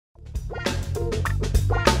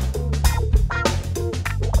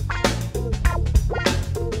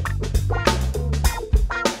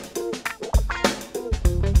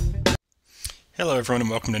Hello everyone and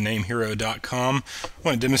welcome to NameHero.com. I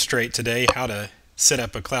want to demonstrate today how to set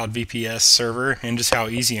up a cloud VPS server and just how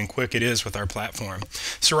easy and quick it is with our platform.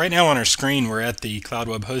 So right now on our screen we're at the Cloud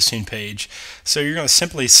Web Hosting page. So you're going to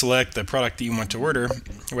simply select the product that you want to order,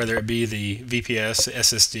 whether it be the VPS,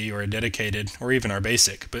 SSD, or a dedicated, or even our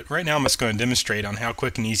basic. But right now I'm just going to demonstrate on how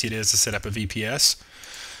quick and easy it is to set up a VPS.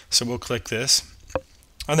 So we'll click this.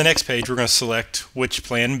 On the next page we're going to select which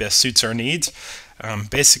plan best suits our needs.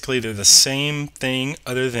 Basically they're the same thing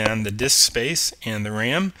other than the disk space and the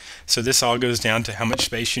RAM. So this all goes down to how much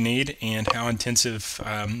space you need and how intensive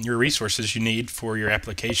your resources you need for your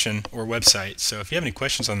application or website. So if you have any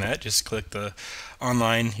questions on that, just click the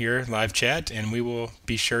online here live chat and we will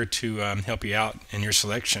be sure to help you out in your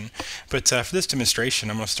selection. But for this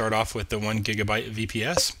demonstration I'm going to start off with the 1 gigabyte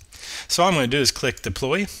VPS. So all I'm going to do is click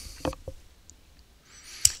deploy.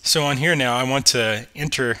 So on here now I want to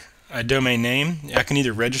enter a domain name. I can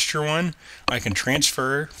either register one, I can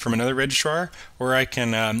transfer from another registrar, or I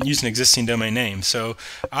can use an existing domain name. So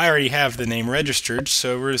I already have the name registered,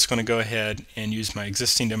 so we're just going to go ahead and use my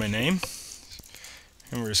existing domain name,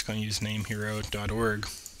 and we're just going to use namehero.org.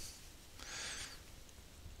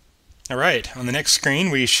 Alright, on the next screen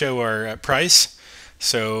we show our price.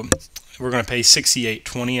 So we're going to pay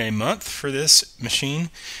 $68.20 a month for this machine.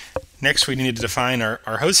 Next we need to define our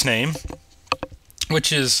host name,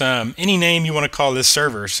 which is any name you want to call this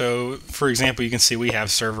server. So for example, you can see we have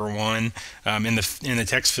server 1 in the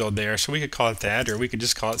text field there, so we could call it that, or we could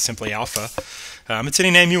just call it simply alpha. It's any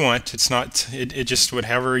name you want. It's not, it just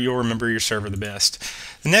whatever you'll remember your server the best.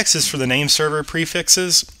 The next is for the name server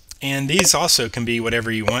prefixes, and these also can be whatever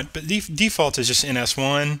you want, but default is just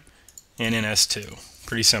NS1 and NS2.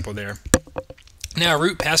 Pretty simple there. Now,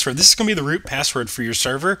 root password. This is going to be the root password for your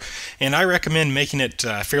server, and I recommend making it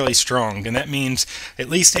fairly strong, and that means at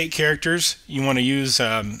least 8 characters. You want to use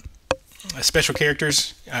special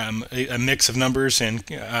characters, a mix of numbers and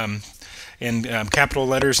capital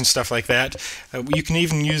letters and stuff like that. You can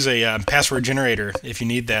even use a password generator if you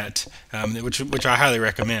need that, which I highly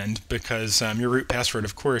recommend, because your root password,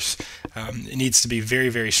 of course, it needs to be very,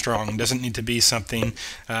 very strong. It doesn't need to be something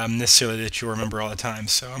necessarily that you'll remember all the time.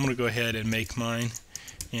 So I'm going to go ahead and make mine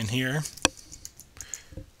in here.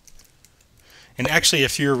 And actually,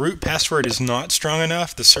 if your root password is not strong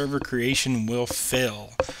enough, the server creation will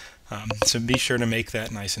fail. So be sure to make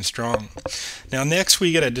that nice and strong. Now next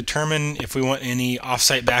we got to determine if we want any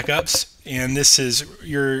offsite backups, and this is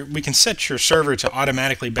we can set your server to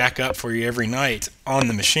automatically back up for you every night on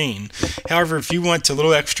the machine. However, if you want a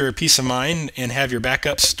little extra peace of mind and have your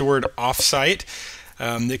backups stored offsite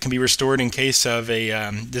that can be restored in case of a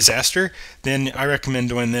disaster, then I recommend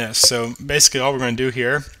doing this. So basically all we're going to do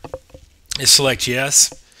here is select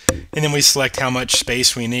yes, and then we select how much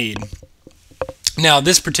space we need. Now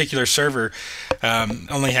this particular server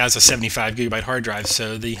only has a 75 gigabyte hard drive,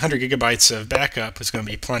 so the 100 gigabytes of backup is going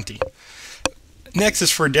to be plenty. Next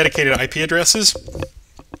is for dedicated IP addresses.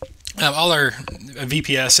 All our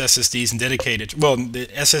VPS, SSDs, and dedicated, well, the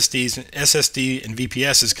SSD and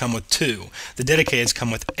VPSs come with 2. The dedicateds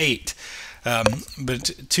come with 8.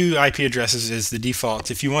 But 2 IP addresses is the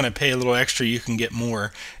default. If you want to pay a little extra, you can get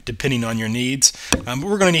more depending on your needs. But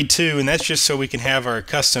we're going to need 2, and that's just so we can have our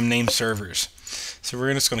custom name servers. So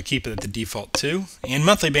we're just going to keep it at the default 2. And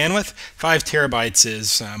monthly bandwidth, 5 terabytes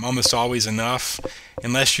is almost always enough.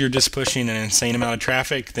 Unless you're just pushing an insane amount of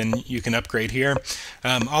traffic, then you can upgrade here.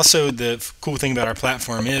 Also, the cool thing about our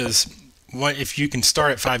platform is, if you can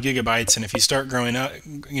start at 5 gigabytes, and if you start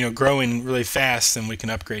growing really fast, then we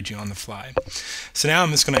can upgrade you on the fly. So now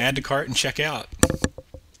I'm just going to add to cart and check out.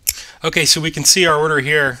 Okay, so we can see our order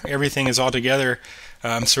here. Everything is all together.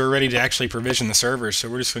 So we're ready to actually provision the server. So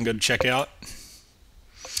we're just going to go to checkout.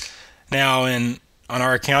 Now on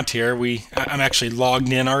our account here, I'm actually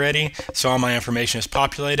logged in already, so all my information is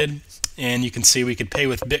populated. And you can see we could pay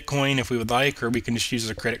with Bitcoin if we would like, or we can just use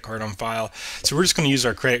a credit card on file. So we're just going to use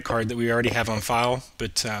our credit card that we already have on file,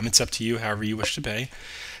 but it's up to you however you wish to pay.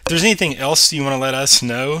 If there's anything else you want to let us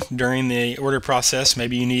know during the order process,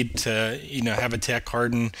 maybe you need to have a tech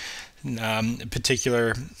harden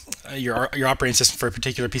particular your operating system for a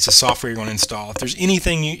particular piece of software you're going to install. If there's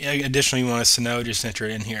anything additional you want us to know, just enter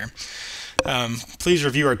it in here. Please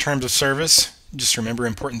review our terms of service. Just remember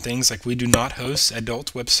important things like we do not host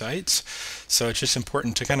adult websites, so it's just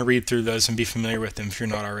important to kind of read through those and be familiar with them if you're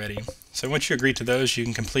not already. So once you agree to those, you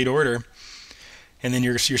can complete order, and then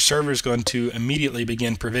your server is going to immediately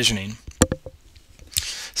begin provisioning.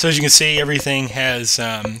 So as you can see, everything has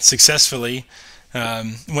successfully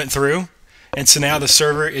went through, and so now the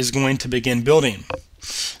server is going to begin building.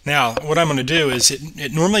 Now, what I'm going to do is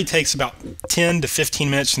it normally takes about 10 to 15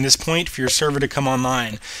 minutes from this point for your server to come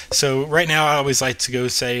online. So right now I always like to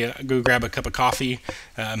go grab a cup of coffee.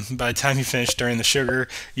 By the time you finish stirring the sugar,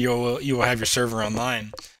 you will have your server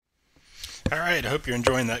online. Alright, I hope you're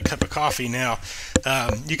enjoying that cup of coffee. Now,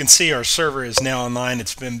 you can see our server is now online.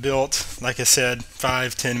 It's been built, like I said,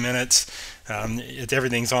 5-10 minutes.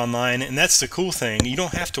 Everything's online, and that's the cool thing. You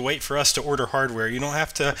don't have to wait for us to order hardware. We don't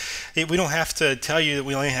have to tell you that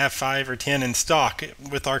we only have 5 or 10 in stock.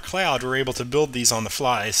 With our cloud, we're able to build these on the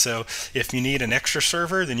fly. So if you need an extra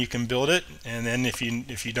server, then you can build it, and then if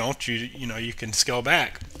you don't, you can scale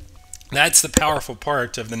back. That's the powerful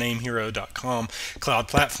part of the namehero.com cloud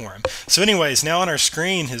platform. So anyways, now on our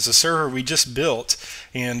screen is a server we just built,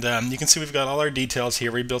 and you can see we've got all our details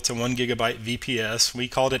here. We built a 1 gigabyte VPS. We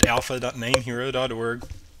called it alpha.namehero.org.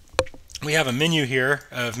 We have a menu here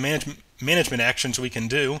of management actions we can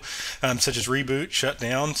do, such as reboot, shut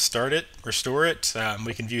down, start it, restore it.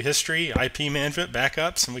 We can view history, IP management,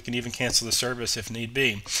 backups, and we can even cancel the service if need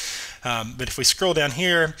be. But if we scroll down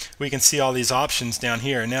here, we can see all these options down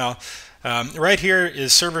here. Now, right here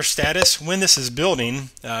is server status. When this is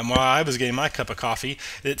building, while I was getting my cup of coffee,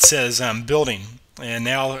 it says building. And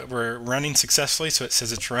now we're running successfully, so it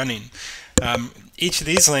says it's running. Each of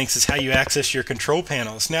these links is how you access your control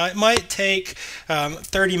panels. Now, it might take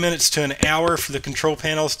 30 minutes to an hour for the control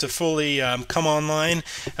panels to fully come online.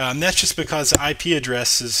 That's just because the IP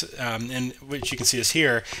addresses, and which you can see is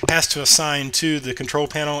here, has to assign to the control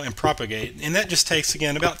panel and propagate. And that just takes,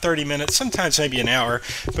 again, about 30 minutes, sometimes maybe an hour.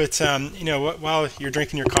 But while you're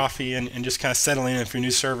drinking your coffee and just kind of settling in for your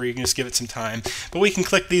new server, you can just give it some time. But we can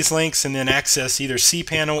click these links and then access either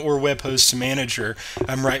cPanel or Web Host Manager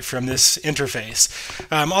right from this interface.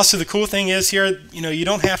 Also, the cool thing is here, you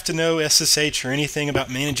don't have to know SSH or anything about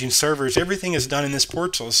managing servers. Everything is done in this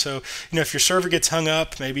portal. So, if your server gets hung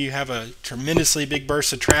up, maybe you have a tremendously big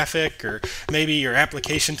burst of traffic, or maybe your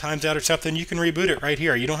application times out or something, you can reboot it right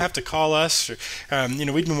here. You don't have to call us. Or,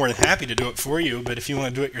 we'd be more than happy to do it for you, but if you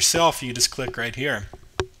want to do it yourself, you just click right here.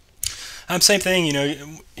 Same thing,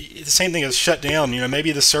 the same thing as shut down.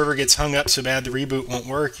 Maybe the server gets hung up so bad the reboot won't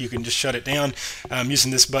work. You can just shut it down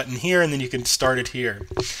using this button here, and then you can start it here.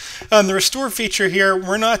 The restore feature here,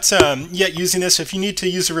 we're not yet using this. If you need to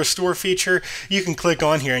use a restore feature, you can click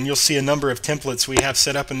on here, and you'll see a number of templates we have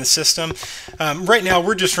set up in the system. Right now,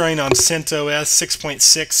 we're just running on CentOS 6.6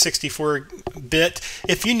 64-bit.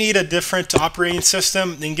 If you need a different operating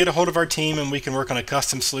system, then get a hold of our team, and we can work on a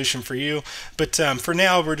custom solution for you. But for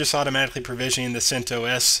now, we're just automatically provisioning the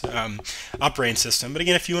CentOS operating system. But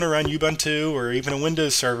again, if you want to run Ubuntu or even a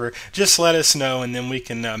Windows server, just let us know, and then we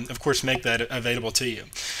can, of course, make that available to you.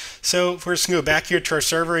 So we're just going to go back here to our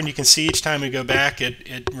server, and you can see each time we go back,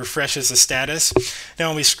 it refreshes the status. Now,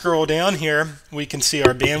 when we scroll down here, we can see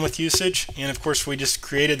our bandwidth usage, and of course, we just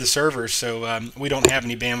created the server, so we don't have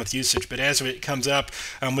any bandwidth usage. But as it comes up,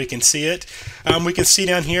 we can see it. We can see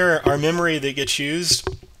down here our memory that gets used.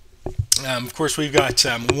 Of course, we've got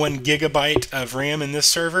 1 gigabyte of RAM in this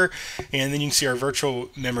server, and then you can see our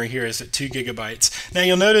virtual memory here is at 2 gigabytes. Now,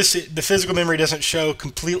 you'll notice the physical memory doesn't show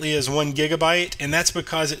completely as 1 gigabyte, and that's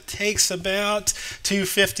because it takes about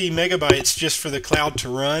 250 megabytes just for the cloud to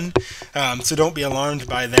run. So don't be alarmed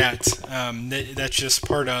by that. That's just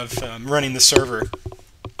part of running the server.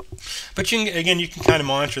 But you can kind of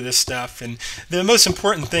monitor this stuff, and the most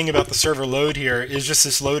important thing about the server load here is just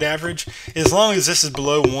this load average. As long as this is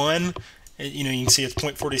below 1, you can see it's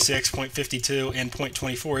 0.46, 0.52, and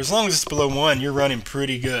 0.24. As long as it's below 1, you're running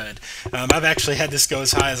pretty good. I've actually had this go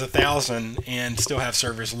as high as 1,000 and still have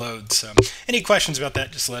servers load. So any questions about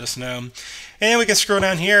that, just let us know. And we can scroll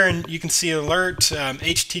down here, and you can see alert,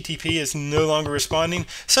 HTTP is no longer responding.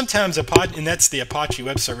 Sometimes Apache, and that's the Apache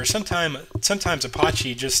web server, sometimes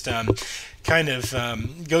Apache just kind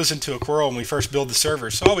of goes into a quarrel when we first build the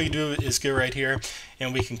server. So all we do is go right here,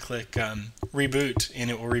 and we can click reboot,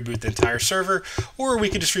 and it will reboot the entire server, or we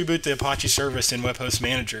could just reboot the Apache service in Web Host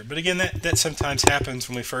Manager. But again, that sometimes happens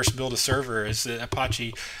when we first build a server, as the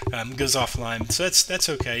Apache goes offline. So that's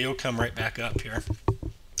okay. It'll come right back up here.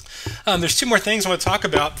 There's two more things I want to talk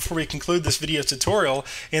about before we conclude this video tutorial,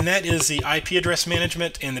 and that is the IP address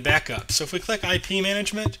management and the backup. So if we click IP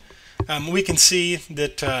management, we can see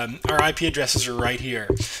that our IP addresses are right here.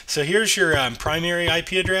 So here's your primary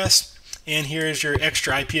IP address. and here is your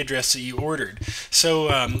extra IP address that you ordered. So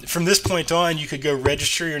from this point on, you could go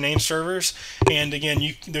register your name servers, and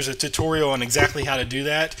again, there's a tutorial on exactly how to do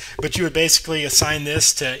that, but you would basically assign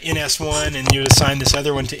this to NS1 and you would assign this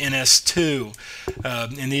other one to NS2,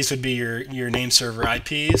 and these would be your name server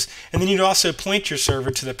IPs, and then you'd also point your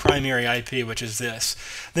server to the primary IP, which is this.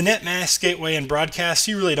 The net mask, gateway, and broadcast,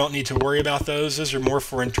 you really don't need to worry about those. Those are more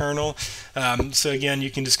for internal. So again, you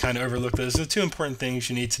can just kind of overlook those. The two important things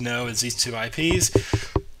you need to know is these two IPs.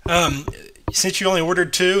 Since we only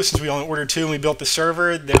ordered two and we built the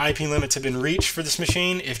server, the IP limits have been reached for this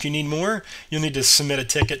machine. If you need more, you'll need to submit a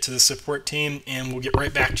ticket to the support team, and we'll get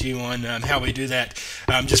right back to you on how we do that.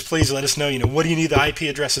 Just please let us know, what do you need the IP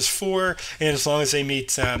addresses for, and as long as they meet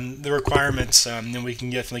the requirements, then we can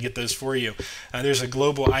definitely get those for you. There's a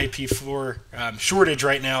global IP4 shortage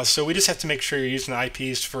right now, so we just have to make sure you're using the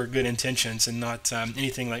IPs for good intentions and not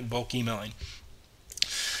anything like bulk emailing.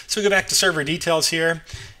 So we go back to server details here,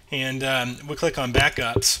 and we click on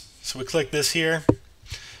backups. So we click this here,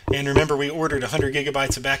 and remember we ordered 100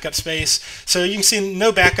 gigabytes of backup space. So you can see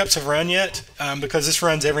no backups have run yet because this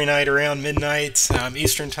runs every night around midnight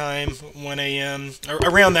Eastern time, 1 a.m.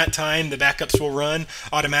 Around that time the backups will run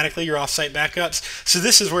automatically, your offsite backups. So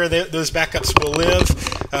this is where those backups will live.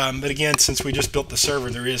 But again, since we just built the server,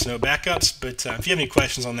 there is no backups. But if you have any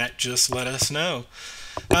questions on that, just let us know.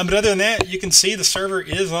 But other than that, you can see the server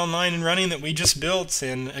is online and running that we just built,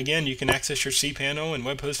 and again, you can access your cPanel and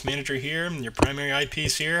Web Host Manager here, and your primary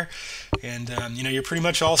IPs here, and you're pretty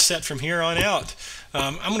much all set from here on out.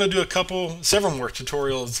 I'm going to do several more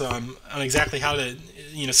tutorials on exactly how to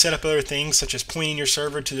set up other things such as pointing your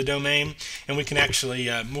server to the domain, and we can actually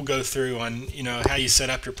we'll go through on how you set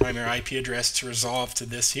up your primary IP address to resolve to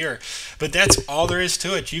this here. But that's all there is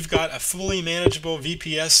to it. You've got a fully manageable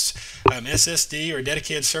VPS SSD or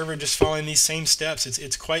dedicated server just following these same steps.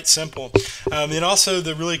 It's quite simple. And also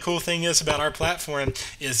the really cool thing is about our platform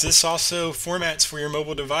is this also formats for your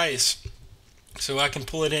mobile device. So I can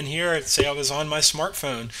pull it in here and say I was on my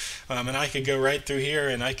smartphone, and I could go right through here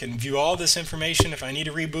and I can view all this information. If I need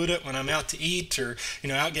to reboot it when I'm out to eat or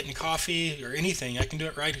out getting coffee or anything, I can do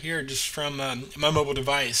it right here just from my mobile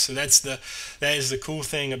device. So that is the cool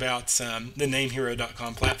thing about the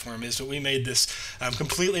NameHero.com platform, is that we made this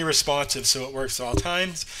completely responsive so it works at all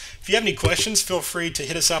times. If you have any questions, feel free to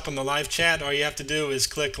hit us up on the live chat. All you have to do is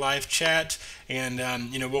click live chat, and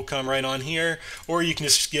we'll come right on here, or you can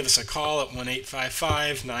just give us a call at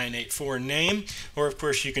 1-855-984-NAME, or of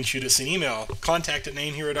course you can shoot us an email,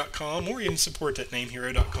 contact@namehero.com, or even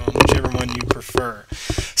support@namehero.com, whichever one you prefer.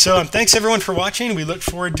 So thanks everyone for watching. We look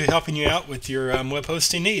forward to helping you out with your web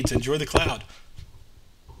hosting needs. Enjoy the cloud.